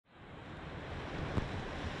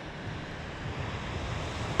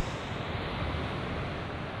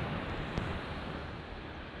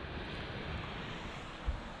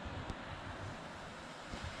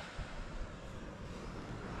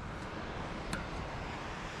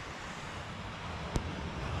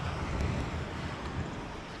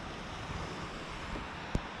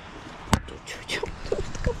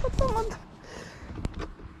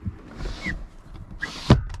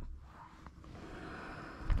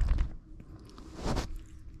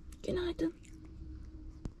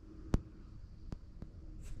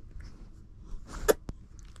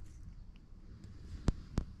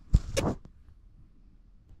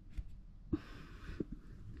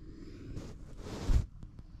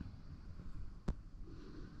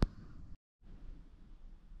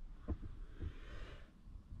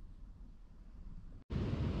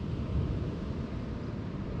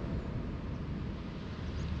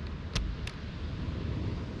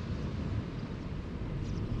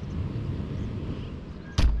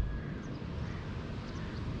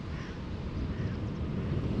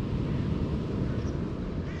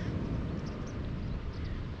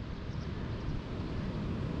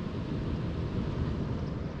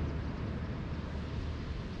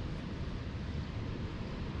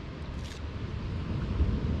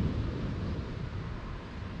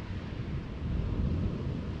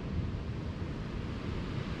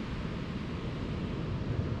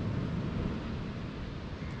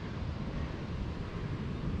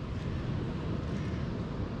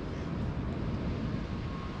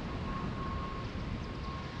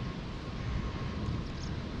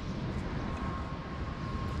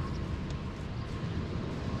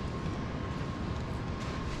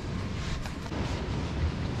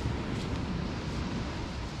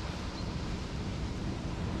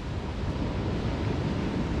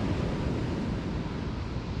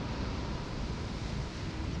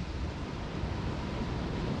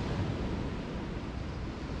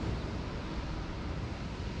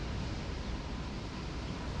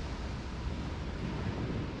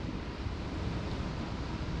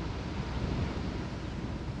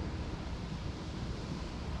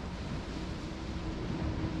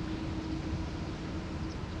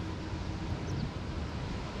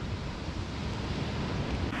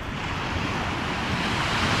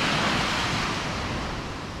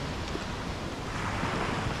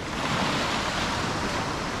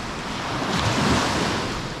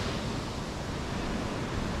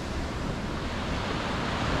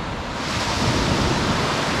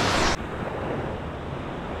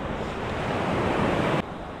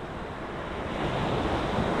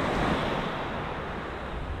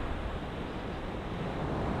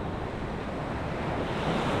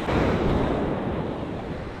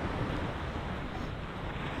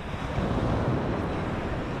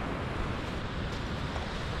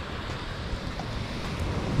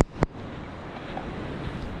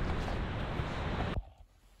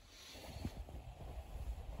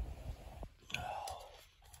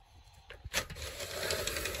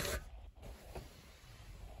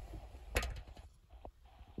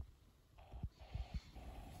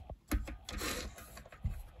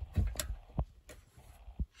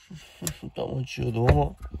Tam açıyordum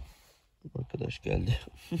ama arkadaş geldi.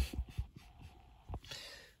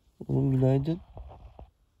 Oğlum günaydın.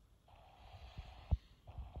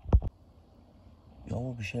 Ya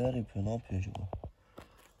ama bir şeyler yapıyor. Ne yapıyor acaba?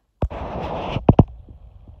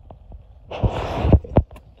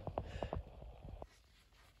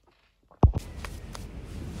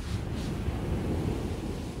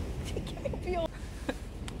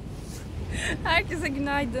 Herkese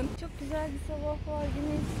günaydın. Çok güzel bir sabah var,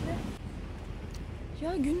 güneşli.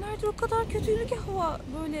 Ya günlerdir o kadar kötüydü ki hava,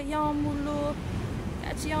 böyle yağmurlu.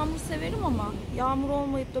 Gerçi yağmur severim ama yağmur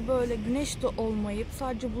olmayıp da böyle güneş de olmayıp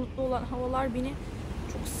sadece bulutlu olan havalar beni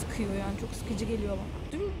çok sıkıyor, yani çok sıkıcı geliyor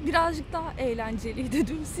bana. Dün birazcık daha eğlenceliydi.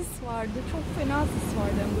 Dün sis vardı. Çok fena sis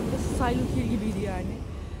vardı. Yani böyle Silent Hill gibiydi yani.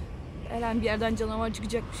 Her an bir yerden canavar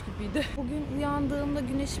çıkacakmış gibiydi. Bugün uyandığımda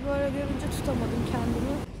güneşi böyle görünce tutamadım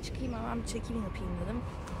kendimi. Çıkayım hemen bir çekim yapayım dedim.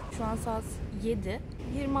 Şu an saat 7.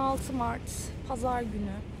 26 Mart Pazar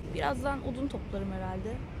günü. Birazdan odun toplarım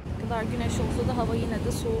herhalde. Ne kadar güneş olsa da hava yine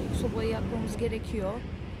de soğuk. Sobayı yakmamız gerekiyor.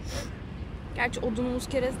 Gerçi odunumuz,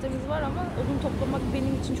 kerestemiz var ama odun toplamak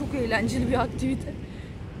benim için çok eğlenceli bir aktivite.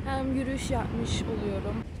 Hem yürüyüş yapmış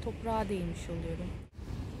oluyorum, toprağa değmiş oluyorum.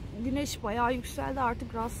 Güneş bayağı yükseldi,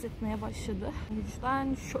 artık rahatsız etmeye başladı.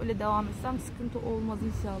 Ben şöyle devam etsem sıkıntı olmaz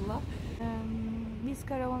inşallah. Biz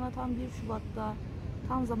karavana tam 1 Şubat'ta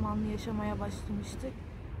tam zamanlı yaşamaya başlamıştık.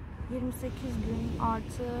 28 gün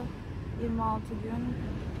artı 26 gün.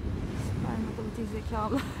 Ben matematik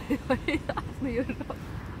zekalı yapıyorum.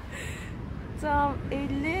 Tam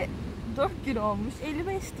 54 gün olmuş.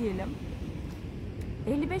 55 diyelim.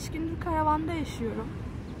 55 gündür karavanda yaşıyorum.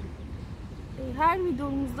 Her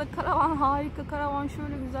videomuzda karavan harika, karavan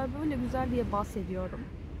şöyle güzel, böyle güzel diye bahsediyorum.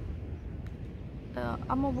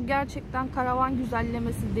 Ama bu gerçekten karavan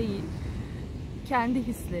güzellemesi değil. Kendi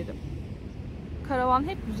hislerim. Karavan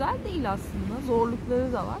hep güzel değil aslında.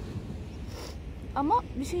 Zorlukları da var. Ama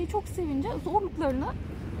bir şeyi çok sevince zorluklarını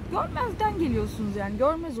görmezden geliyorsunuz, yani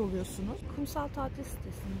görmez oluyorsunuz. Kumsal tatil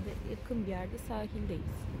sitesinde yakın bir yerde,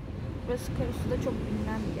 sahildeyiz. Burası Karasu'da çok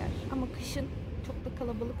bilinen bir yer. Ama kışın çok da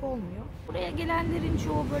kalabalık olmuyor. Buraya gelenlerin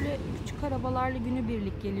çoğu böyle küçük arabalarla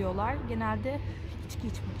günübirlik geliyorlar. Genelde içki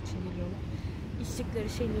içmek için geliyorlar. İçtikleri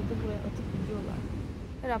şeyleri de buraya atıp gidiyorlar.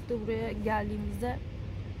 Her hafta buraya geldiğimizde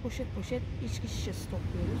poşet poşet içki şişesi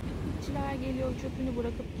topluyoruz. Piknikçiler geliyor, çöpünü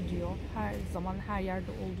bırakıp gidiyor. Her zaman, her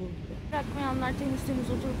yerde olduğu gibi. Bırakmayanlar, temiz temiz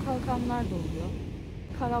oturup kalkanlar da oluyor.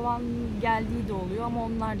 Karavan geldiği de oluyor ama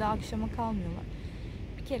onlar da akşama kalmıyorlar.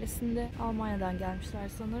 Bir keresinde Almanya'dan gelmişler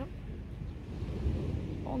sanırım.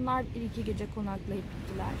 Onlar 1-2 gece konaklayıp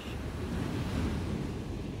gittiler.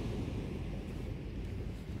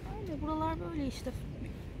 Öyle, buralar böyle işte.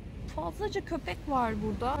 Fazlaca köpek var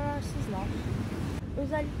burada. Kararsızlar.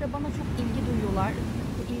 Özellikle bana çok ilgi duyuyorlar.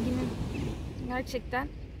 Bu ilginin gerçekten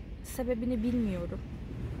sebebini bilmiyorum.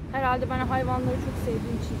 Herhalde ben hayvanları çok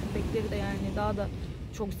sevdiğim için, köpekleri de yani daha da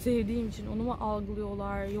çok sevdiğim için onu mu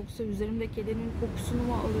algılıyorlar, yoksa üzerimde kedinin kokusunu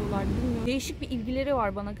mu alıyorlar bilmiyorum. Değişik bir ilgileri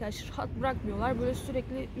var bana karşı, rahat bırakmıyorlar. Böyle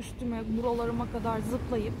sürekli üstüme, buralarıma kadar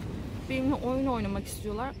zıplayıp benimle oyun oynamak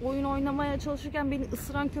istiyorlar. Oyun oynamaya çalışırken beni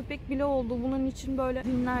ısıran köpek bile oldu. Bunun için böyle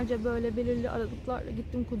günlerce böyle belirli aralıklarla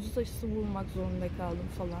gittim, kuduz aşısı vurmak zorunda kaldım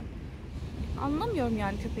falan. Anlamıyorum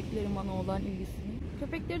yani köpeklerin bana olan ilgisini.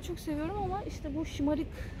 Köpekleri çok seviyorum ama işte bu şımarık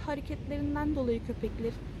hareketlerinden dolayı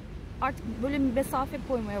köpekler, artık böyle bir mesafe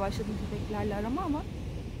koymaya başladım köpeklerle arama ama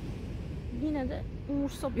yine de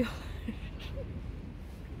umursamıyorlar.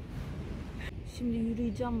 Şimdi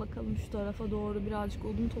yürüyeceğim bakalım şu tarafa doğru, birazcık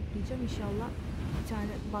odun toplayacağım inşallah. Bir tane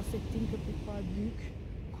bahsettiğim köpek var, büyük.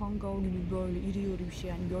 Kangal gibi böyle iri yarı bir şey,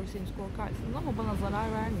 yani görseniz korkarsınız ama bana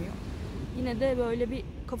zarar vermiyor. Yine de böyle bir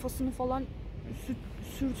kafasını falan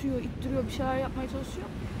sürtüyor, ittiriyor, bir şeyler yapmaya çalışıyor.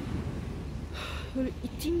 Böyle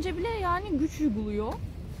ittiğince bile yani güç uyguluyor.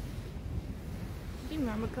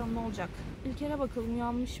 Bilmiyorum, bakalım ne olacak. İlker'e bakalım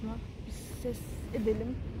uyanmış mı? Bir ses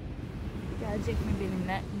edelim. Gelecek mi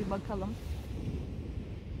benimle? Bir bakalım.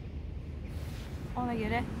 Ona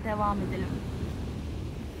göre devam edelim.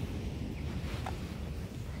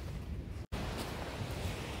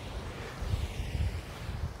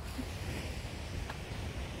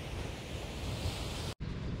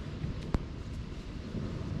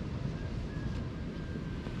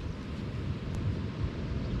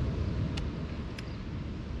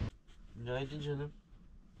 Günaydın canım.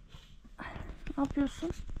 Ne yapıyorsun?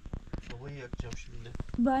 Sobayı yakacağım şimdi.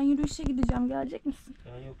 Ben yürüyüşe gideceğim. Gelecek misin?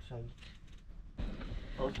 Ya yok, sen git.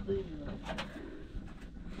 Ortadayım ya.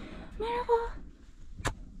 Merhaba.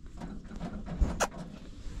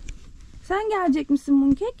 Sen gelecek misin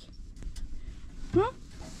Munkek? Hı?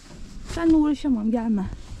 Seninle uğraşamam, gelme.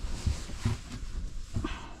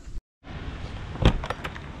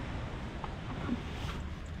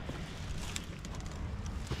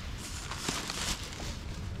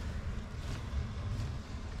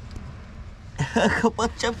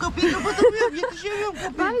 Kapatacağım kapıyı, kapatamıyorum, yetişemiyorum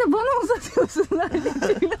kapıyı. Ben de bana uzatıyorsun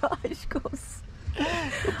neredeyse. Aşk olsun.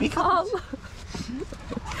 Allah.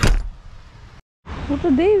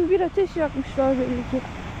 Burada dev bir ateş yakmışlar belli ki.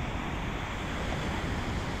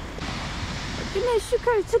 Güneş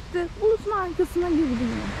yukarı çıktı. Bulutun arkasına girdi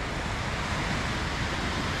yine.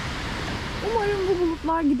 Umarım bu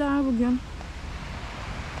bulutlar gider bugün.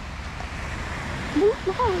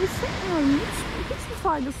 Bulutlu hava hissetmiyorum. Hiçbir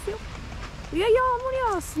faydası yok. Ya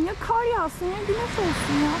yağmur yağsın, ya kar yağsın, ya güneş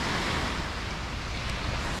olsun ya.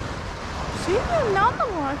 Bilmiyorum, ne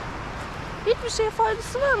anlamı var? Hiçbir şeye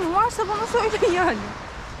faydası var mı? Varsa bana söyleyin yani.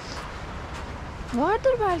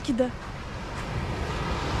 Vardır belki de.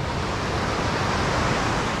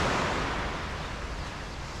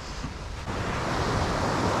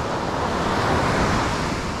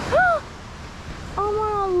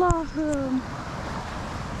 Aman Allah'ım.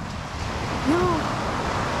 Ya.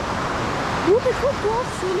 Burada çok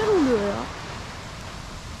tuhaf şeyler oluyor ya.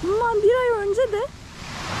 Bundan bir ay önce de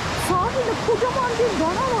sahilde kocaman bir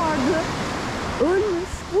dana vardı. Ölmüş.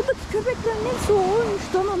 Buradaki köpeklerin hepsi o ölmüş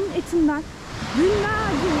dananın etinden.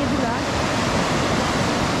 Günlerce yediler.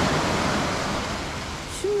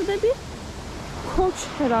 Şimdi de bir koç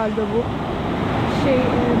herhalde bu.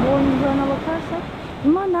 Boynuzlarına bakarsak.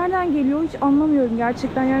 Bunlar nereden geliyor hiç anlamıyorum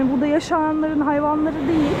gerçekten. Yani burada yaşayanların hayvanları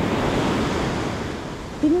değil.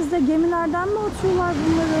 Denizde gemilerden mi atıyorlar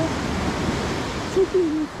bunları? Çok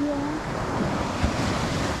ilginç ya.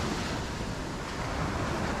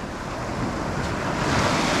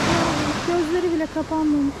 Gözleri bile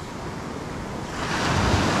kapanmamış.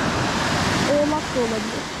 Oğlak da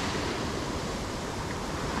olabilir.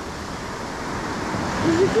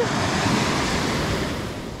 Üzücü.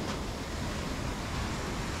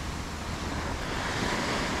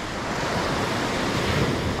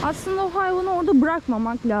 Aslında o hayvanı orada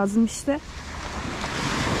bırakmamak lazım işte.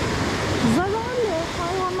 Zararlı.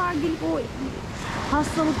 Hayvanlar gelip o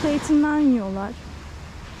hastalıkta etinden yiyorlar.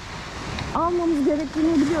 Almamız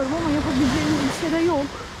gerektiğini biliyorum ama yapabileceğimiz bir şey de yok.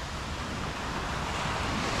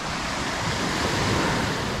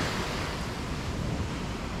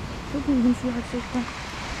 Çok ilginç gerçekten.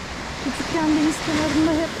 Küçükken deniz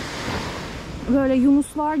kenarında hep böyle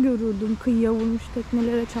yunuslar görürdüm. Kıyıya vurmuş,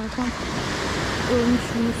 teknelere çarpan ölmüş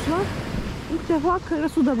yunuslar. İlk defa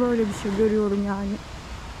karasuda böyle bir şey görüyorum yani.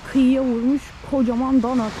 Kıyıya vurmuş kocaman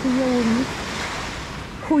dana, kıyıya vurmuş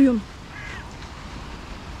koyun.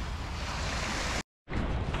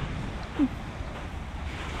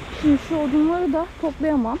 Şimdi şu odunları da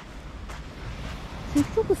toplayamam. Çünkü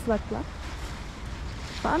çok ıslaklar.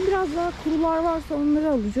 Ben biraz daha kurular varsa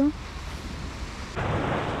onları alacağım.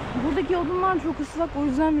 Buradaki odunlar çok ıslak, o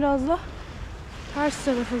yüzden biraz da ters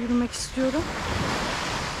tarafa yürümek istiyorum.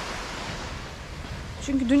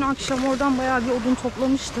 Çünkü dün akşam oradan bayağı bir odun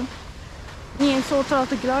toplamıştım. Niyeyse o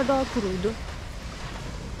taraftakiler daha kuruydu.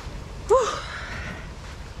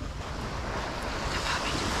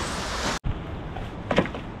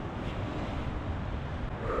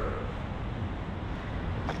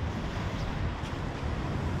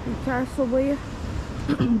 İlker sobayı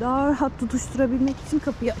daha rahat tutuşturabilmek için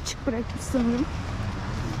kapıyı açık bırakmış sanırım.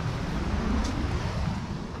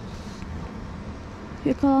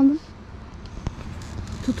 Yakalandım.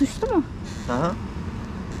 Tutuştu mu? Aha.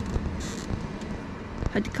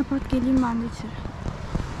 Hadi kapat, geleyim ben de içeri.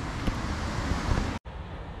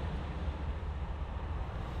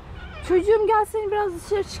 Çocuğum gel, seni biraz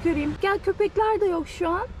dışarı çıkarayım. Gel, köpekler de yok şu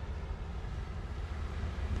an.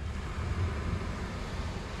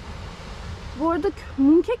 Bu arada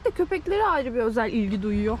Mooncake de köpeklere ayrı bir özel ilgi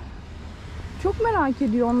duyuyor. Çok merak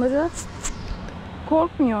ediyor onları.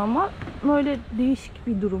 Korkmuyor ama böyle değişik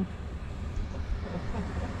bir durum.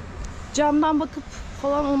 Camdan bakıp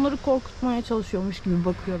falan onları korkutmaya çalışıyormuş gibi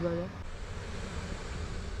bakıyor böyle.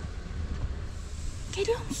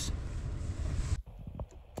 Geliyor musun?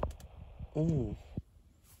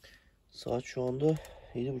 Saat şu anda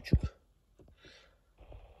 7:30.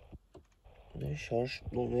 Şarj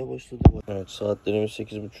dolmaya başladı. Evet, saatlerimiz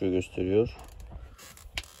 8:30'u gösteriyor.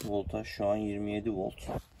 Voltaj şu an 27 volt.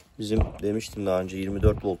 Bizim demiştim daha önce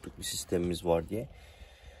 24 voltluk bir sistemimiz var diye.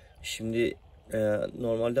 Şimdi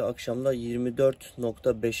normalde akşamda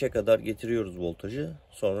 24.5'e kadar getiriyoruz voltajı.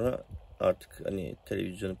 Sonra artık hani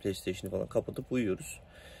televizyonu, PlayStation'ı falan kapatıp uyuyoruz.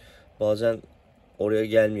 Bazen oraya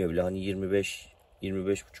gelmiyor bile. Hani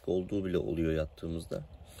 25-25.5 olduğu bile oluyor yattığımızda.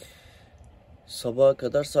 Sabaha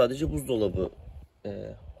kadar sadece buzdolabı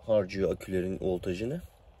harcıyor akülerin voltajını.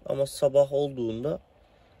 Ama sabah olduğunda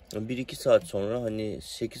 1-2 saat sonra hani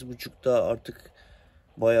 8.30'da artık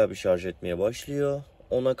bayağı bir şarj etmeye başlıyor.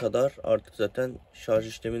 10'a kadar artık zaten şarj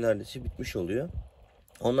işlemi neredeyse bitmiş oluyor.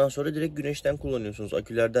 Ondan sonra direkt güneşten kullanıyorsunuz.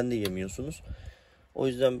 Akülerden de yemiyorsunuz. O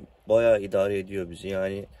yüzden bayağı idare ediyor bizi.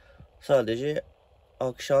 Yani sadece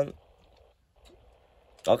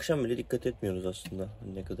akşam bile dikkat etmiyoruz aslında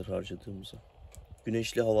ne kadar harcadığımıza.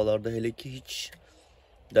 Güneşli havalarda hele ki hiç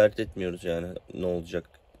dert etmiyoruz yani ne olacak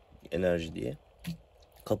enerji diye.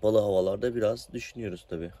 Kapalı havalarda biraz düşünüyoruz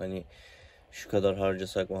tabii. Hani şu kadar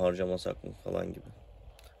harcasak mı harcamasak mı falan gibi.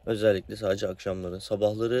 Özellikle sadece akşamları.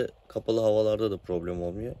 Sabahları kapalı havalarda da problem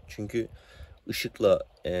olmuyor. Çünkü ışıkla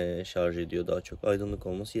şarj ediyor daha çok. Aydınlık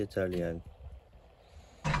olması yeterli yani.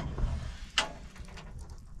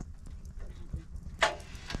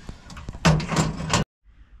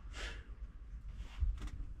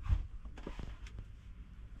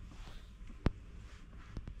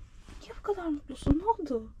 Niye bu kadar mutlusun? Ne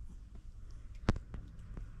oldu?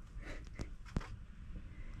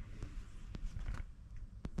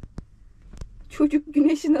 Çocuk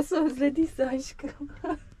güneşi nasıl özlediyse aşkım.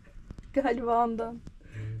 Galiba ondan.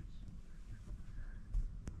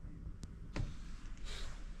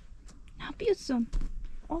 Ne yapıyorsun?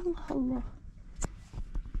 Allah Allah.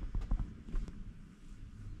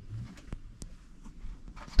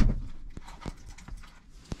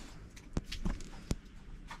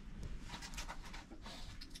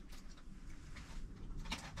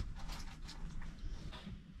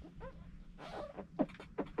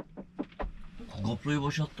 GoPro'yu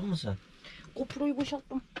boşalttın mı sen? GoPro'yu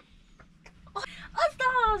boşalttım. Az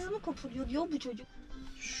daha ağzımı koparıyor diyor bu çocuk.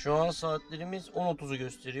 Şu an saatlerimiz 10.30'u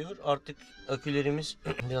gösteriyor. Artık akülerimiz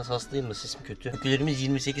biraz hastayım da sesim kötü. Akülerimiz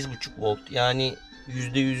 28,5 volt. Yani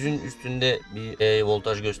 %100'ün üstünde bir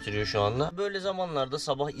voltaj gösteriyor şu anda. Böyle zamanlarda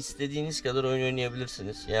sabah istediğiniz kadar oyun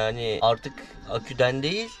oynayabilirsiniz. Yani artık aküden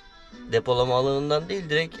değil, depolama alanından değil,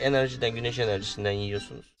 direkt enerjiden, güneş enerjisinden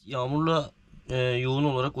yiyorsunuz. Yağmurla yoğun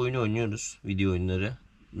olarak oyun oynuyoruz, video oyunları.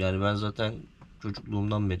 Yani ben zaten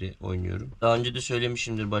çocukluğumdan beri oynuyorum. Daha önce de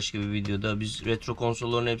söylemişimdir başka bir videoda. Biz retro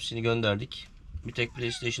konsolların hepsini gönderdik. Bir tek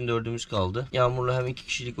PlayStation 4'ümüz kaldı. Yağmur'la hem 2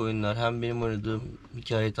 kişilik oyunlar hem benim oynadığım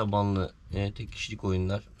hikaye tabanlı tek kişilik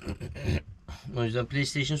oyunlar. O yüzden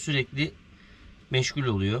PlayStation sürekli meşgul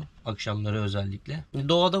oluyor. Akşamları özellikle.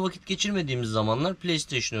 Doğada vakit geçirmediğimiz zamanlar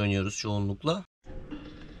PlayStation oynuyoruz çoğunlukla.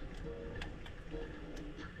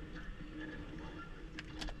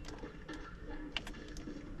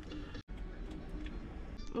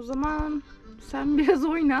 O zaman sen biraz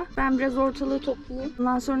oyna. Ben biraz ortalığı toplayayım.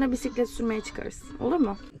 Ondan sonra bisiklet sürmeye çıkarız. Olur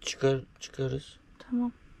mu? Çıkarız.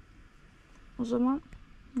 Tamam. O zaman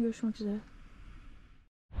görüşmek üzere.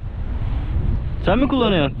 Sen mi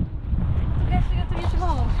kullanıyorsun? Oturgaçlı götür getir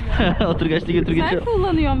olmamışım. Oturgaçlı götür getir. Sen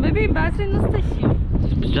kullanıyorsun bebeğim. Ben seni nasıl taşıyayım?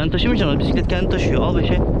 Sen taşımayacaksın. Bisiklet kendi taşıyor. Al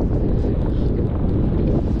beşe.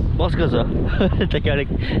 Bas gaza. Tekerlek.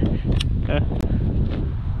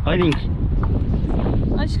 Haydi.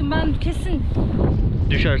 Aşkım ben kesin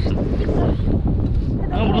Düşersin.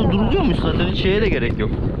 Ha, burada duruluyormuş zaten. Hiç şeye de gerek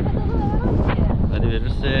yok. Hadi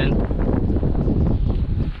verirsin.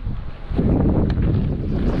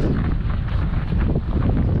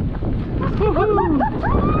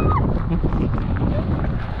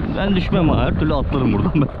 Ben düşmem ha. Her türlü atlarım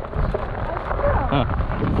buradan ben. Ha.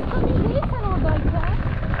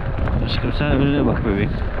 Aşkım sen önüne bak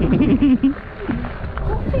bebeğim.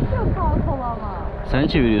 çok çekiyor sağa sola ama. Sen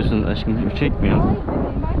çeviriyorsun aşkım. Çekmiyor. Hayır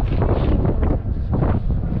bebeğim ben çekiyorum.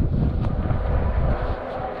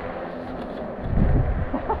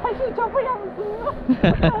 Şu çapı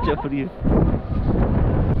yapmışsın. Çapır gibi.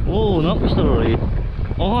 Oo, ne yapmışlar orayı?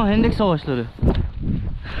 Aha, hendek savaşları.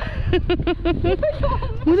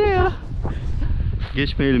 Bu ne ya?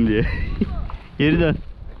 Geçmeyelim diye. Geri dön.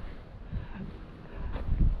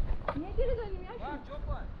 Niye geri döneyim ya? Var,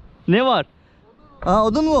 çok var. Ne var? Aa,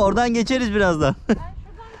 odun mu? Oradan geçeriz birazdan. Ben şuradan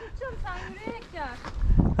geçiyorum, sen yürüyerek gel.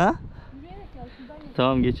 Ha? Yürüyerek gel, şuradan geç.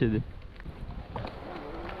 Tamam, geç hadi.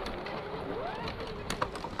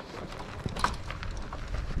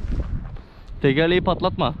 Tekerleği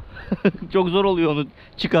patlatma. Çok zor oluyor onu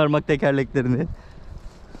çıkarmak, tekerleklerini.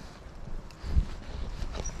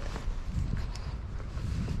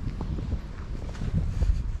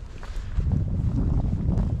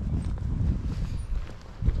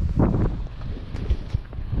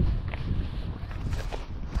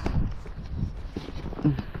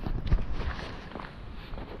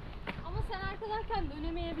 Ama sen arkadayken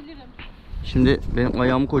dönemeyebilirim. Şimdi benim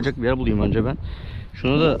ayağımı koyacak bir yer bulayım önce ben.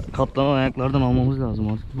 Şunu da katlanan ayaklardan almamız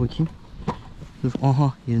lazım artık. Bakayım. Dur,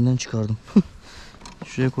 aha, yerinden çıkardım.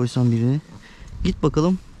 Şuraya koysam birini. Git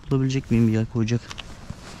bakalım, bulabilecek miyim bir yer koyacak.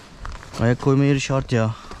 Ayak koyma yeri şart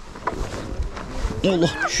ya. Allah,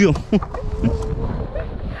 düşüyorum.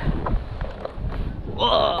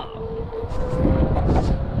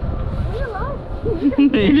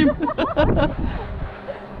 Elim.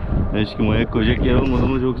 Aşkım ayak koyacak yer olmadı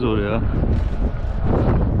mı çok zor ya.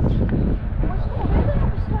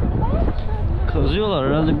 Kazıyorlar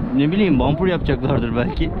herhalde, ne bileyim, bumper yapacaklardır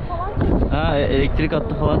belki. Ha, elektrik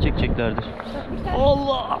hattı falan çekeceklerdir.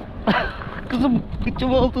 Allah! Kızım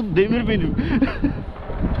kıçım altın demir benim.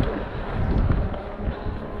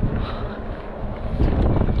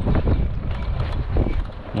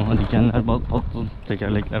 Aha, dikenler batsın,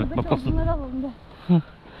 tekerlekler batmasın. Bunları alalım da.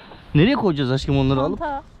 Nereye koyacağız aşkım onları alıp?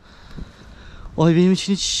 Çanta. Ay benim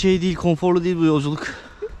için hiç şey değil, konforlu değil bu yolculuk.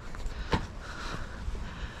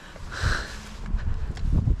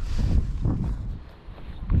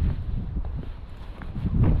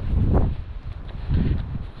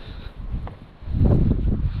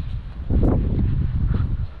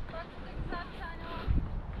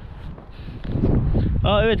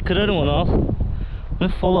 Aa evet, kırarım onu, al. Ve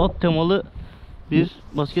Fallout temalı bir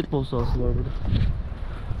basketbol sahası var burada.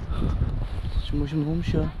 Saçım başım ne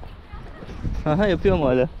olmuş ya? Haha, yapıyorum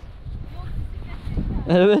hala.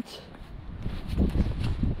 Evet.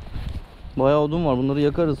 Bayağı odun var, bunları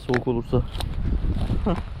yakarız soğuk olursa.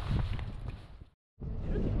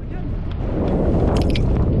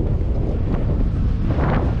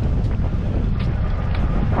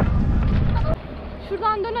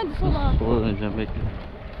 Şuradan dön hadi sola. Sola döneceğim, bekle.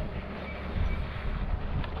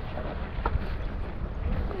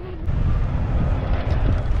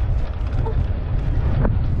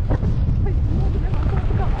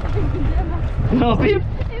 Ne yapayım?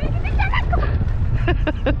 Eve gideceğim.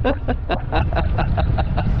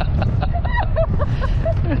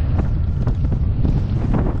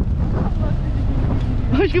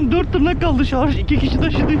 Aşkım 4 tırnak kaldı, şarj 2 kişi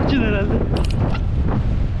taşıdığı için herhalde.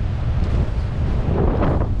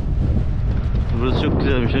 Burası çok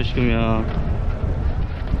güzelmiş aşkım ya.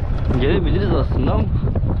 Gelebiliriz aslında ama.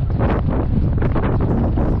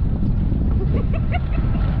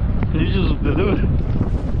 Ne biçim zıplıyor değil mi?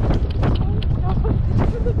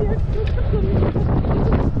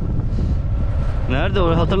 Nerede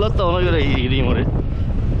oraya? Hatırlat da ona göre gireyim oraya.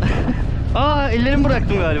 Aa, ellerimi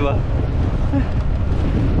bıraktım galiba.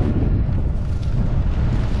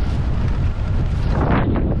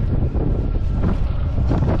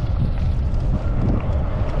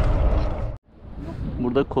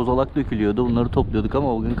 Burada kozalak dökülüyordu. Bunları topluyorduk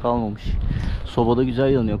ama o gün kalmamış. Sobada güzel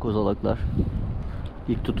yanıyor kozalaklar.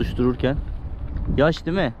 İlk tutuştururken. Yaş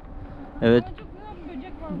değil mi? Evet. Çok güzel bir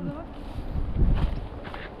böcek var burada bak.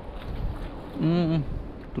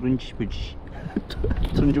 Turuncu böcek.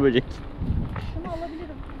 Turuncu böcek. Şunu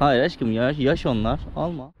alabilirim. Hayır aşkım, yaş onlar.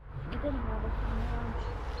 Alma. Gidelim ya bakalım ne varmış.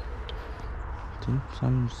 Tamam,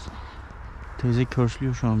 sen misin? Teyze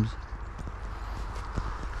körslüyor şu an bizi.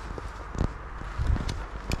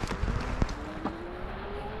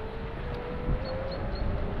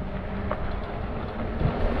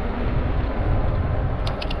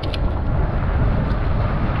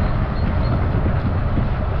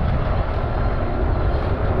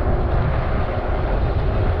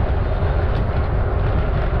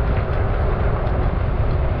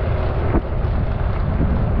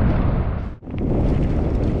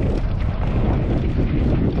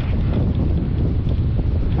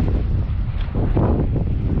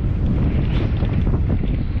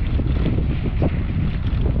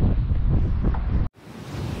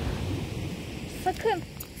 Sakın.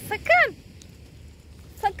 Sakın.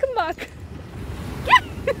 Sakın bak. Gel.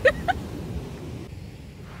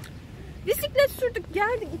 Bisiklet sürdük,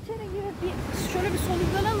 geldik içeri girip şöyle bir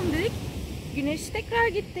soluklanalım dedik. Güneş tekrar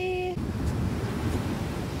gitti.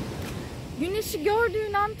 Güneşi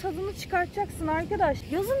gördüğün an tadını çıkartacaksın arkadaş.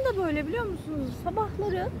 Yazın da böyle, biliyor musunuz?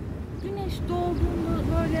 Sabahları güneş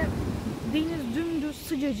doğduğunda böyle deniz dümdüz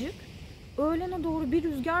sıcacık. Öğlene doğru bir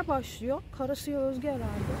rüzgar başlıyor. Karasıya özgü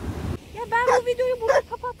herhalde. Ya ben bu videoyu burada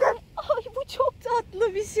kapattım. Ay bu çok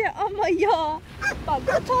tatlı bir şey ama ya. Bak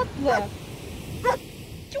bu tatlı.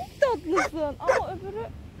 Çok tatlısın ama öbürü...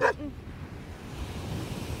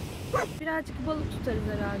 Birazcık balık tutarız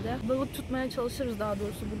herhalde. Balık tutmaya çalışırız daha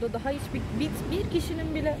doğrusu. Burada daha hiçbir bir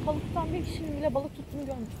kişinin bile, balık tutan bir kişinin bile balık tuttuğunu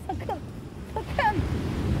görmedim. Sakın. Sakın.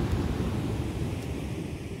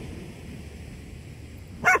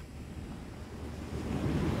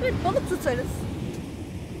 Evet, balık tutarız.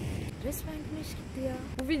 Resmen güneş gitti ya.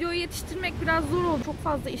 Bu videoyu yetiştirmek biraz zor oldu. Çok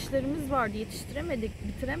fazla işlerimiz vardı. Yetiştiremedik,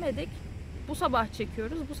 bitiremedik. Bu sabah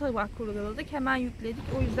çekiyoruz. Bu sabah kurguladık. Hemen yükledik.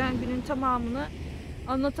 O yüzden günün tamamını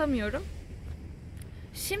anlatamıyorum.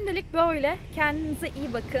 Şimdilik böyle. Kendinize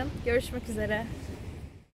iyi bakın. Görüşmek üzere.